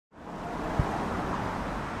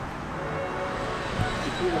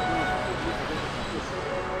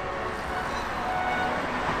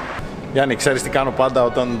Ja, ik zei stikkaan op pad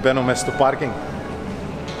dat dan ben om de parking.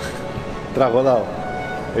 Tragodal.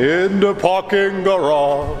 In the parking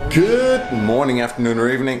garage. Good morning, afternoon or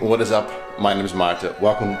evening. What is up? My name is Maarten.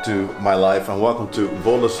 Welcome to my life and welcome to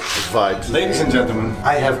Volos Vibes. Ladies and gentlemen,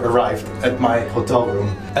 I have arrived at my hotel room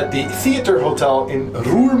at the Theater Hotel in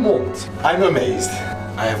Roermond. I'm amazed.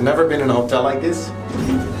 I have never been in a hotel like this.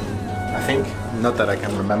 I think, not that I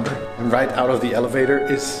can remember. And right out of the elevator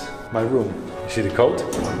is my room. You see the code?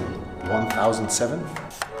 1007.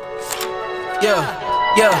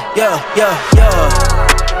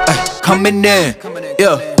 Coming in,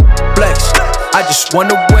 flex. I just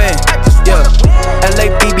wanna win,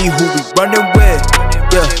 LABB, who we running with,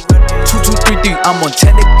 2233, I'm on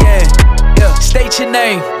 10 again, State your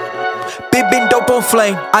name, been dope on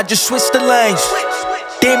flame. I just switched the lanes.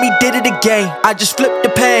 Damn, he did it again. I just flipped the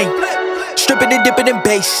pain. Stripping and dipping in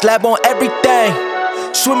bass, slab on everything.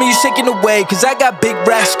 Swimming, you sinking away, cause I got big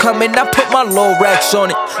racks coming. I put my low racks on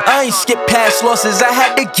it. I ain't skip past losses, I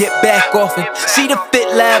had to get back off it. See the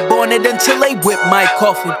fit lab on it until they whip my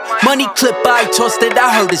coffin. Money clip, I tossed it,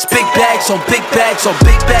 I heard it's big bags on big bags on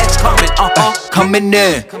big bags coming. Coming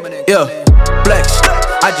in, flex.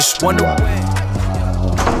 I just wonder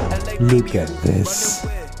Look at this.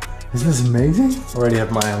 Isn't this amazing? Already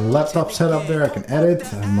have my laptop set up there, I can edit,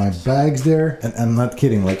 and my bags there. And I'm not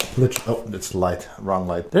kidding, like literally, oh, that's light, wrong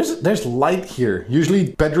light. There's light here.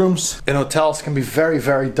 Usually bedrooms in hotels can be very,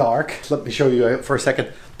 very dark. Let me show you for a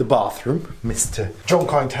second the bathroom. Mr.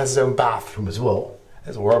 Jongkind has his own bathroom as well.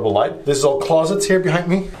 There's a horrible light. This is all closets here behind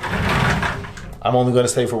me. I'm only gonna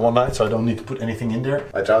stay for one night, so I don't need to put anything in there.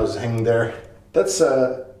 My trousers hanging there. That's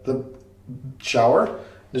the shower.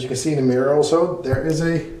 As you can see in the mirror also, there is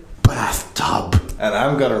a bathtub. And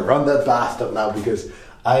I'm gonna run that bathtub now because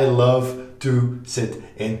I love to sit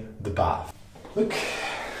in the bath. Look,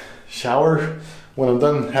 shower. When I'm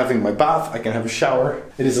done having my bath, I can have a shower.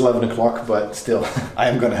 It is 11 o'clock, but still, I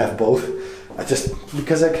am gonna have both.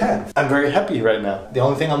 Because I can. I'm very happy right now. The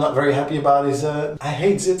only thing I'm not very happy about is I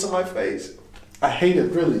hate zits on my face. I hate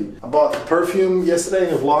it, really. I bought perfume yesterday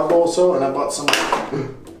in a vlog also, and I bought some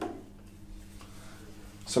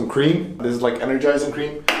cream. This is like energizing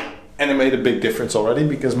cream. And it made a big difference already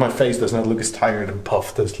because my face does not look as tired and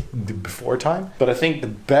puffed as the before time. But I think the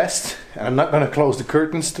best, and I'm not gonna close the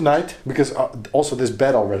curtains tonight because also this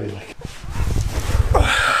bed already like.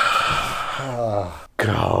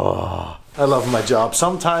 God. I love my job.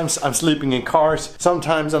 Sometimes I'm sleeping in cars.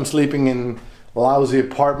 Sometimes I'm sleeping in lousy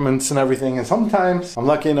apartments and everything, and sometimes I'm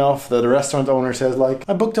lucky enough that the restaurant owner says like,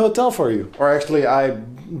 I booked a hotel for you, or actually I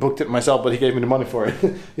booked it myself, but he gave me the money for it.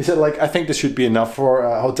 He said like, I think this should be enough for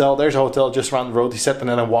a hotel. There's a hotel just around the road, he said, and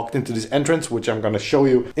then I walked into this entrance, which I'm gonna show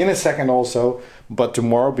you in a second also, but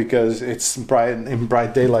tomorrow because it's in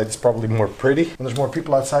bright daylight, it's probably more pretty and there's more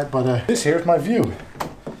people outside. But this here's my view,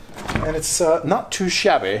 and it's not too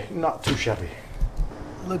shabby, not too shabby.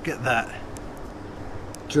 Look at that.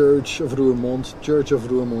 Church of Roermond,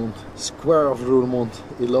 Square of Roermond,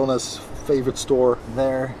 Ilona's favorite store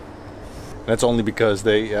there. That's only because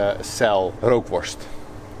they sell rookworst,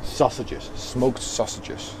 sausages, smoked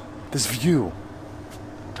sausages. This view.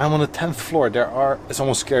 I'm on the 10th floor. It's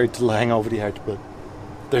almost scary to hang over the edge, but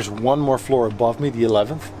there's one more floor above me, the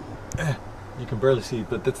 11th. You can barely see it,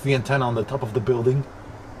 but that's the antenna on the top of the building.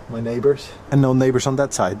 My neighbors. And no neighbors on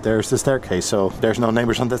that side. There's the staircase, so there's no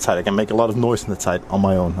neighbors on that side. I can make a lot of noise on that side on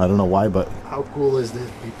my own. I don't know why, but how cool is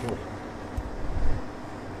this, people?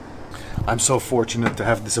 I'm so fortunate to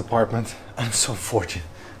have this apartment. I'm so fortunate.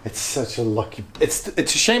 It's such a lucky... It's a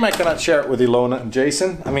shame I cannot share it with Ilona and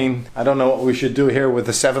Jason. I mean, I don't know what we should do here with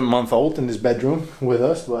a 7-month-old in this bedroom with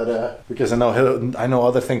us, but because I know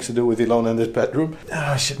other things to do with Ilona in this bedroom. Oh,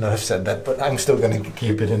 I should not have said that, but I'm still gonna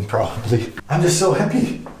keep it in probably. I'm just so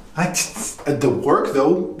happy. The work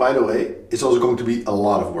though, by the way, is also going to be a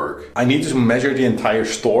lot of work. I need to measure the entire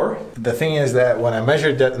store. The thing is that when I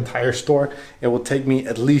measure that entire store, it will take me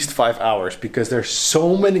at least 5 hours because there's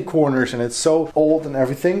so many corners and it's so old and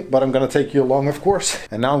everything, but I'm gonna take you along, of course.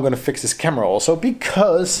 And now I'm gonna fix this camera also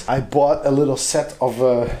because I bought a little set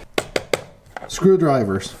of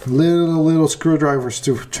screwdrivers. Little screwdrivers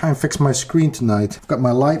to try and fix my screen tonight. I've got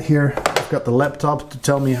my light here. I've got the laptop to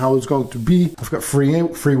tell me how it's going to be. I've got free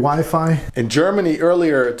Wi-Fi. In Germany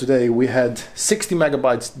earlier today we had 60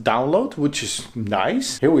 megabytes download, which is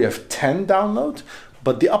nice. Here we have 10 download,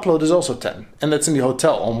 but the upload is also 10. And that's in the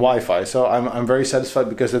hotel on Wi-Fi. So I'm very satisfied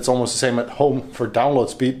because it's almost the same at home for download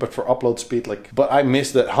speed, but for upload speed, like, but I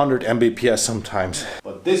miss that 100 Mbps sometimes.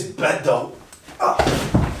 But this bed though,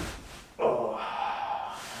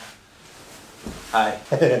 Hi.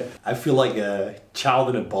 I feel like a child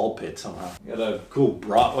in a ball pit somehow. Got a cool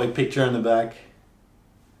Broadway picture in the back.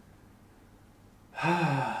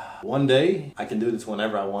 One day I can do this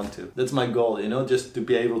whenever I want to. That's my goal, you know, just to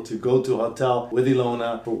be able to go to a hotel with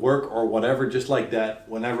Ilona for work or whatever, just like that,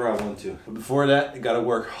 whenever I want to. But before that, I gotta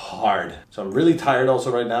work hard. So I'm really tired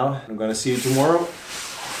also right now. I'm gonna see you tomorrow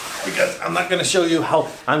because I'm not gonna show you how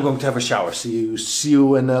I'm going to have a shower. See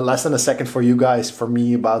you in less than a second for you guys. For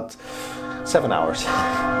me, about 7 hours.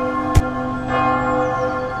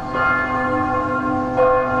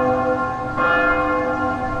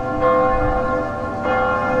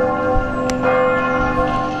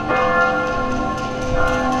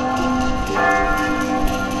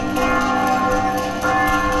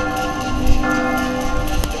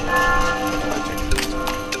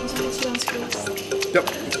 Ja.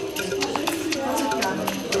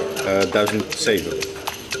 1007.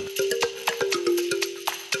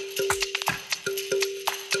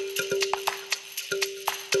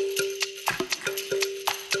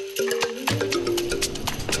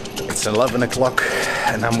 It's 11 o'clock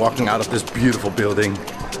and I'm walking out of this beautiful building.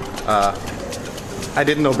 I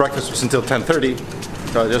didn't know breakfast was until 10:30,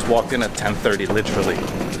 so I just walked in at 10:30, literally.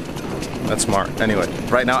 That's smart. Anyway,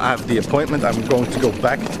 right now I have the appointment. I'm going to go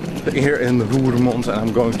back here in Roermond and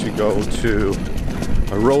I'm going to go to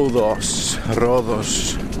Rhodos.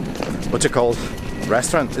 What's it called?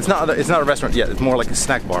 Restaurant? It's not a restaurant yet. It's more like a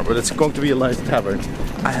snack bar, but it's going to be a nice tavern.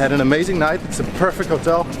 I had an amazing night. It's a perfect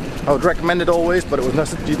hotel. I would recommend it always, but it was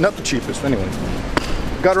not the cheapest. Anyway,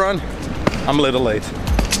 gotta run. I'm a little late.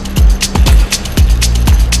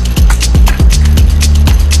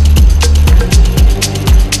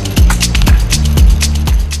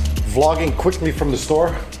 Vlogging quickly from the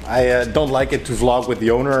store. I don't like it to vlog with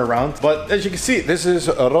the owner around, but as you can see, this is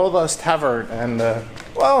Rhodos Tavern, and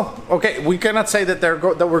well, okay, we cannot say that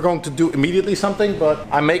we're going to do immediately something, but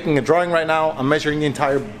I'm making a drawing right now. I'm measuring the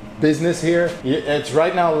entire business here. It's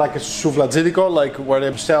right now like a souvladzidiko, like where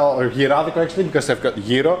they sell, or hieradiko actually, because they've got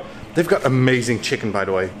gyro. They've got amazing chicken, by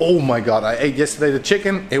the way. Oh my god, I ate yesterday the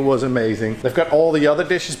chicken. It was amazing. They've got all the other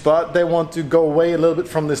dishes, but they want to go away a little bit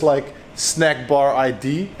from this like snack bar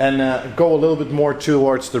ID and go a little bit more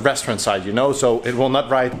towards the restaurant side, you know? So it will not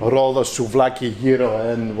write Rhodos, souvlaki, gyro,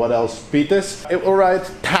 and what else? Pitas. It will write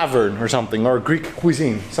tavern or something, or Greek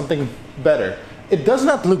cuisine, something better. It does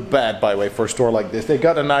not look bad, by the way, for a store like this. They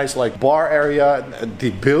got a nice like bar area. The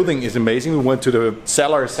building is amazing. We went to the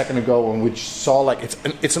cellar a second ago and we saw like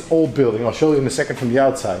it's an old building. I'll show you in a second from the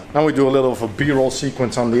outside. Now we do a little of a B-roll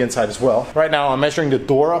sequence on the inside as well. Right now I'm measuring the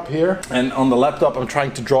door up here, and on the laptop I'm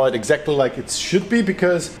trying to draw it exactly like it should be,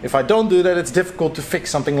 because if I don't do that, it's difficult to fix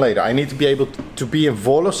something later. I need to be able to be in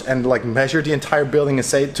Volos and like measure the entire building and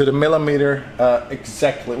say to the millimeter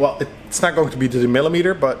exactly. Well, it's not going to be to the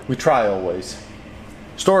millimeter, but we try always.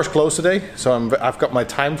 Store is closed today, so I've got my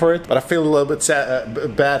time for it, but I feel a little bit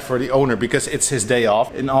bad for the owner because it's his day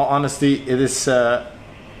off. In all honesty, it is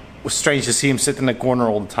strange to see him sit in the corner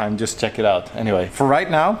all the time. Just check it out. Anyway, for right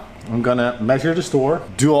now, I'm gonna measure the store,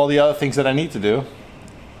 do all the other things that I need to do.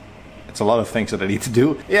 It's a lot of things that I need to do.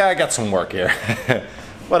 Yeah, I got some work here,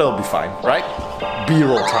 but it'll be fine, right?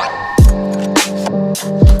 B-roll time.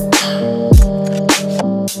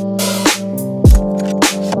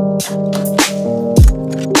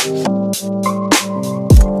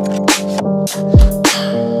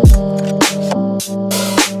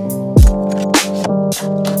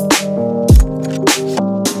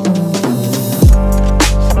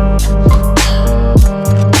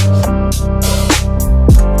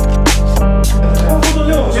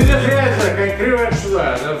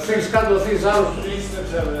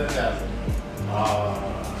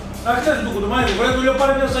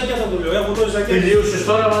 Τελείωσες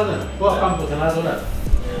τώρα, μάνα. Πού θα πάμε πουθενά τώρα.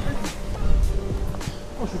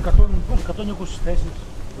 Όσο 124.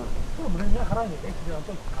 Μια χαρά είναι.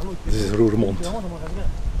 This is Roermond.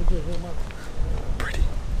 Pretty.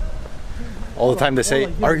 All the time they say,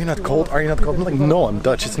 "Are you not cold? Are you not cold?" I'm like, "No, I'm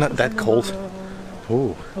Dutch. It's not that cold."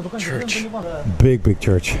 Oh, church. Big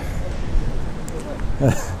church.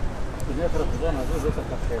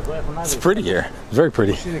 It's pretty here. It's very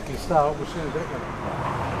pretty.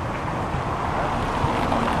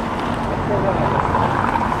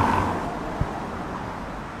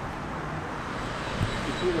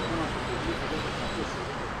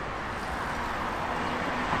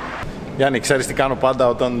 Γιάννη, ξέρεις τι κάνω πάντα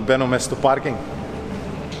όταν μπαίνω μέσα στο πάρκινγκ?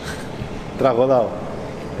 Τραγωδάω.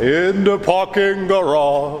 In the parking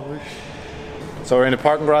garage. So we're in the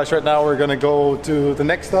parking garage right now. We're gonna go to the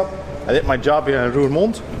next stop. I did my job here in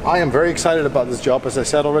Roermond. I am very excited about this job, as I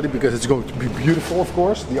said already, because it's going to be beautiful, of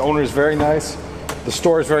course. The owner is very nice. The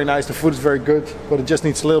store is very nice, the food is very good, but it just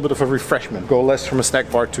needs a little bit of a refreshment. Go less from a snack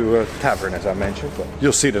bar to a tavern, as I mentioned, but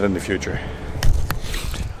you'll see that in the future.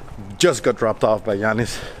 Just got dropped off by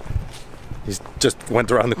Janis. He just went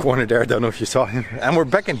around the corner there, I don't know if you saw him. And we're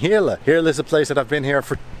back in Heerlen. Heerlen is a place that I've been here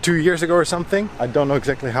for 2 years ago or something. I don't know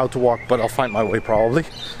exactly how to walk, but I'll find my way probably.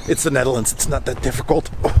 It's the Netherlands, it's not that difficult.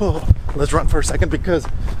 Oh, let's run for a second because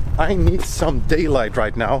I need some daylight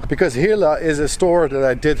right now. Because Heerlen is a store that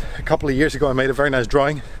I did a couple of years ago. I made a very nice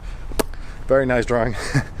drawing. Very nice drawing.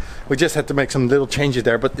 We just had to make some little changes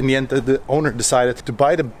there, but in the end the owner decided to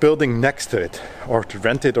buy the building next to it, or to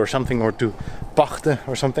rent it or something, or to pachten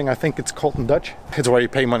or something, I think it's called in Dutch. It's where you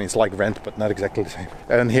pay money, it's like rent, but not exactly the same.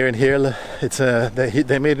 And here in Heerlen, it's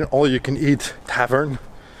they made an all-you-can-eat tavern,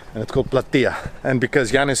 and it's called Platia. And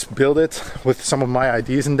because Janis built it with some of my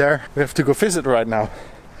ideas in there, we have to go visit right now.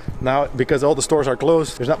 Now, because all the stores are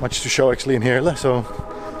closed, there's not much to show actually in Heerlen, so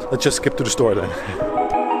let's just skip to the store then.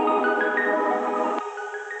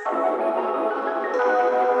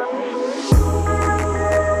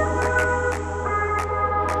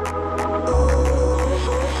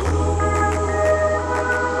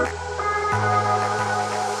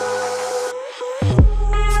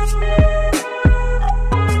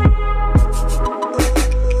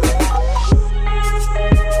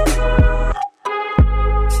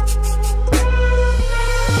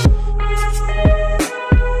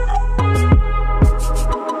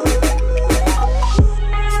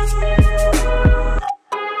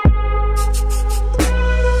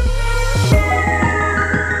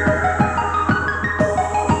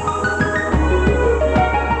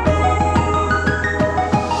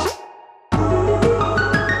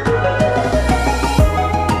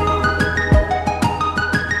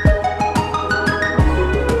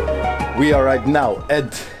 We are right now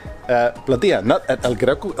at Platia, not at El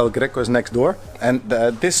Greco. El Greco is next door. And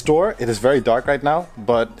this store, it is very dark right now,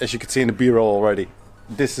 but as you can see in the B-roll already,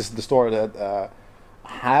 this is the store that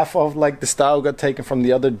half of like the style got taken from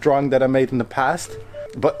the other drawing that I made in the past.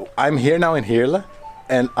 But I'm here now in Heerlen,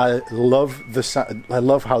 and I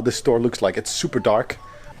love how this store looks like. It's super dark.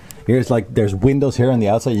 Here's like, there's windows here on the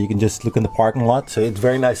outside. You can just look in the parking lot. So it's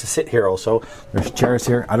very nice to sit here also. There's chairs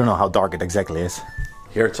here. I don't know how dark it exactly is.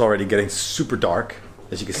 Here it's already getting super dark,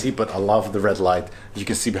 as you can see, but I love the red light. As you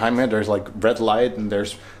can see behind me, there's like red light, and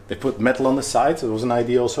they put metal on the sides. So it was an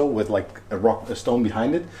idea also with like a stone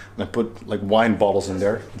behind it, and I put like wine bottles in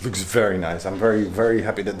there. It looks very nice. I'm very, very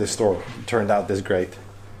happy that this store turned out this great.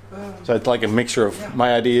 So it's like a mixture of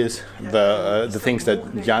my ideas, the things that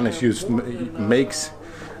Janis makes,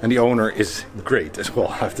 and the owner is great as well,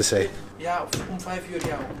 I have to say.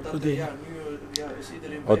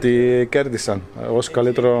 Ότι κέρδισαν ως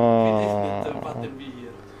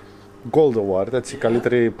Gold Award, έτσι,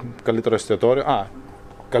 καλύτερο εστιατόριο.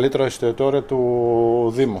 Καλύτερο εστιατόριο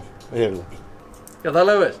του Δήμου.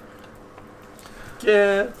 Κατάλαβες.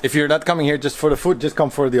 If you're not coming here just for the food, just come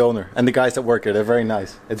for the owner and the guys that work here. They're very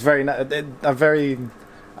nice. It's very nice.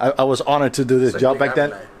 I was honored to do this job back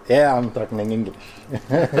then. Yeah, I'm talking in English.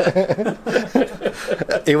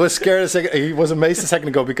 He was scared he was amazed a second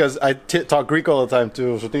ago because I talk Greek all the time to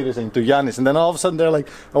Sotiris and to Janis, and then all of a sudden they're like,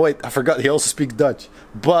 oh wait, I forgot he also speaks Dutch.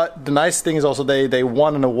 But the nice thing is also they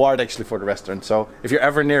won an award actually for the restaurant. So if you're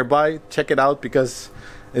ever nearby, check it out because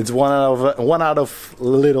it's one out of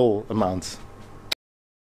little amounts.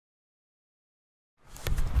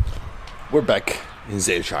 We're back in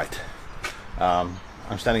Zeescheid.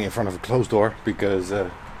 I'm standing in front of a closed door because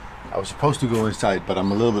I was supposed to go inside, but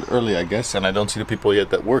I'm a little bit early, I guess, and I don't see the people yet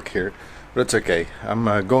that work here. But it's okay. I'm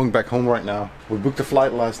going back home right now. We booked a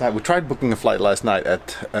flight last night. We tried booking a flight last night at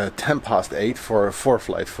 8:10 for a 4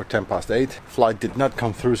 flight for 8:10. Flight did not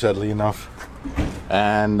come through, sadly enough.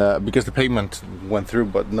 And because the payment went through,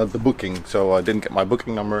 but not the booking. So I didn't get my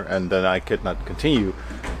booking number, and then I could not continue,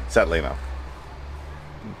 sadly enough.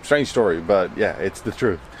 Strange story, but yeah, it's the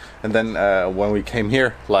truth. And then when we came here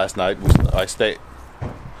last night, I stayed...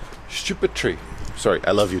 Stupid tree. Sorry,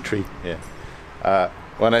 I love you, tree. Yeah.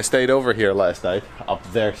 When I stayed over here last night, up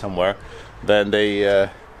there somewhere, then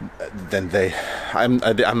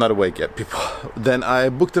I'm not awake yet, people. Then I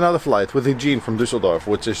booked another flight with Eugene from Düsseldorf,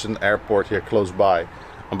 which is an airport here close by.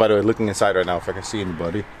 I'm, by the way, looking inside right now if I can see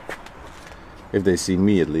anybody. If they see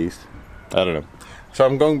me, at least. I don't know. So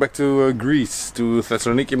I'm going back to Greece, to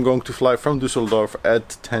Thessaloniki. I'm going to fly from Düsseldorf at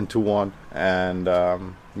 1:50, and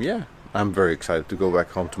yeah, I'm very excited to go back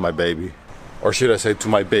home to my baby. Or should I say to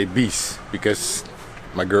my babies, because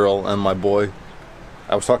my girl and my boy.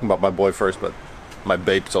 I was talking about my boy first, but my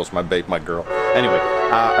babe is also my babe, my girl. Anyway,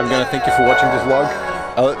 I'm gonna thank you for watching this vlog.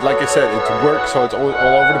 Like I said, it's work, so it's all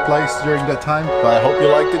over the place during that time. But I hope you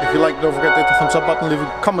liked it. If you liked it, don't forget to hit the thumbs up button. Leave a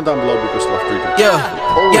comment down below because love treated.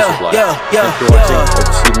 Always a blast. Thanks for watching. Hope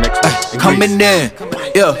to see you next time. Coming in,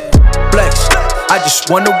 yeah, flex. I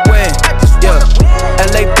just wanna win, yeah.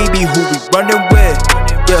 LABB, who we running with,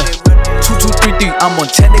 yeah. 2233, I'm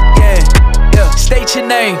on 10 again, yeah. State your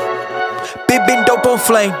name, been dope on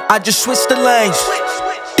flame. I just switched the lanes.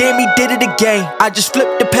 Damn, he did it again. I just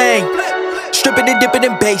flipped the pain. Stripping and dipping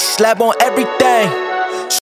in bass, slab on everything.